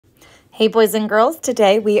Hey boys and girls,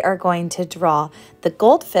 today we are going to draw the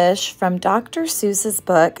goldfish from Dr. Seuss's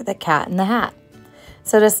book, The Cat in the Hat.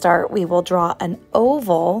 So to start, we will draw an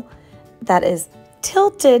oval that is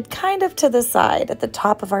tilted kind of to the side at the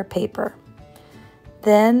top of our paper.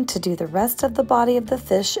 Then to do the rest of the body of the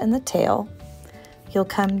fish and the tail, you'll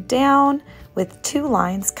come down with two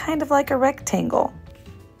lines, kind of like a rectangle.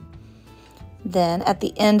 Then at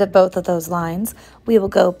the end of both of those lines, we will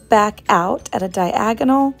go back out at a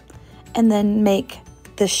diagonal and then make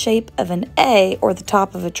the shape of an A or the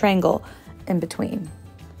top of a triangle in between.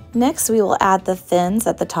 Next, we will add the fins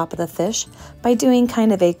at the top of the fish by doing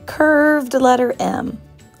kind of a curved letter M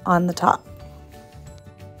on the top.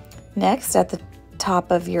 Next, at the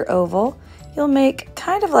top of your oval, you'll make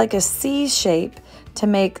kind of like a C shape to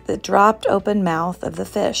make the dropped open mouth of the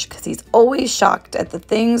fish, because he's always shocked at the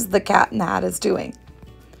things the cat in the hat is doing.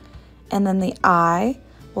 And then the eye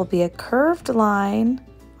will be a curved line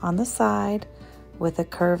on the side with a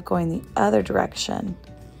curve going the other direction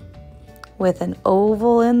with an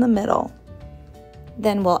oval in the middle.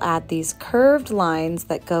 Then we'll add these curved lines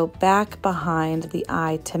that go back behind the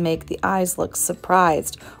eye to make the eyes look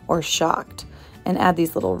surprised or shocked, and add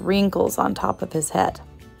these little wrinkles on top of his head.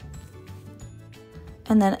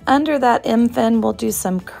 And then under that M fin, we'll do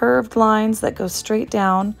some curved lines that go straight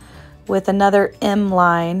down with another M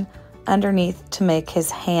line underneath to make his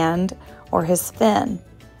hand or his fin.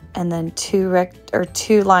 And then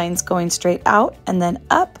two lines going straight out and then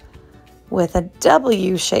up with a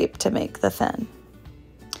W shape to make the fin.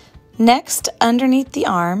 Next, underneath the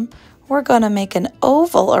arm, we're going to make an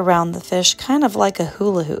oval around the fish, kind of like a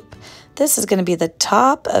hula hoop. This is going to be the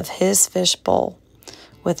top of his fish bowl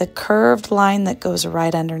with a curved line that goes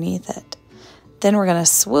right underneath it. Then we're going to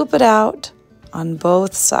swoop it out on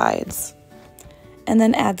both sides and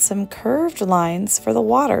then add some curved lines for the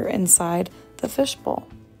water inside the fish bowl.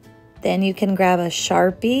 Then you can grab a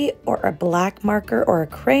Sharpie or a black marker or a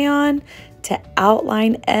crayon to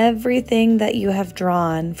outline everything that you have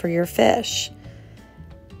drawn for your fish.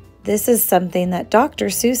 This is something that Dr.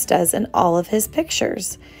 Seuss does in all of his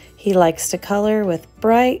pictures. He likes to color with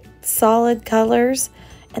bright, solid colors,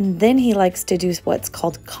 and then he likes to do what's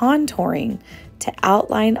called contouring to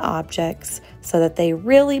outline objects so that they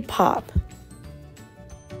really pop.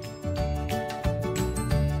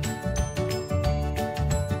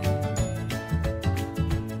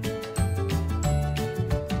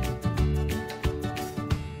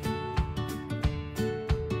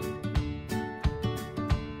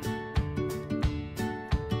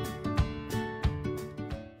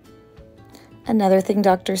 Another thing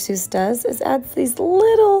Dr. Seuss does is adds these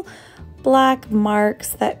little black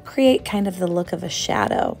marks that create kind of the look of a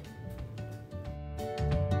shadow.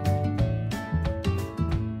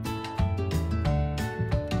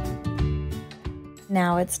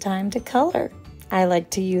 Now it's time to color. I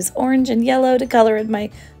like to use orange and yellow to color in my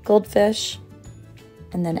goldfish,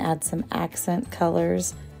 and then add some accent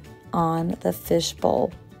colors on the fish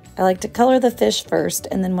bowl. I like to color the fish first,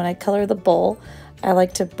 and then when I color the bowl, I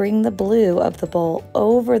like to bring the blue of the bowl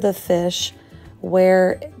over the fish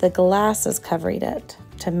where the glass is covering it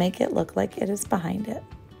to make it look like it is behind it.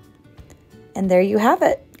 And there you have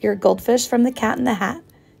it, your goldfish from The Cat in the Hat.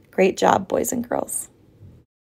 Great job, boys and girls.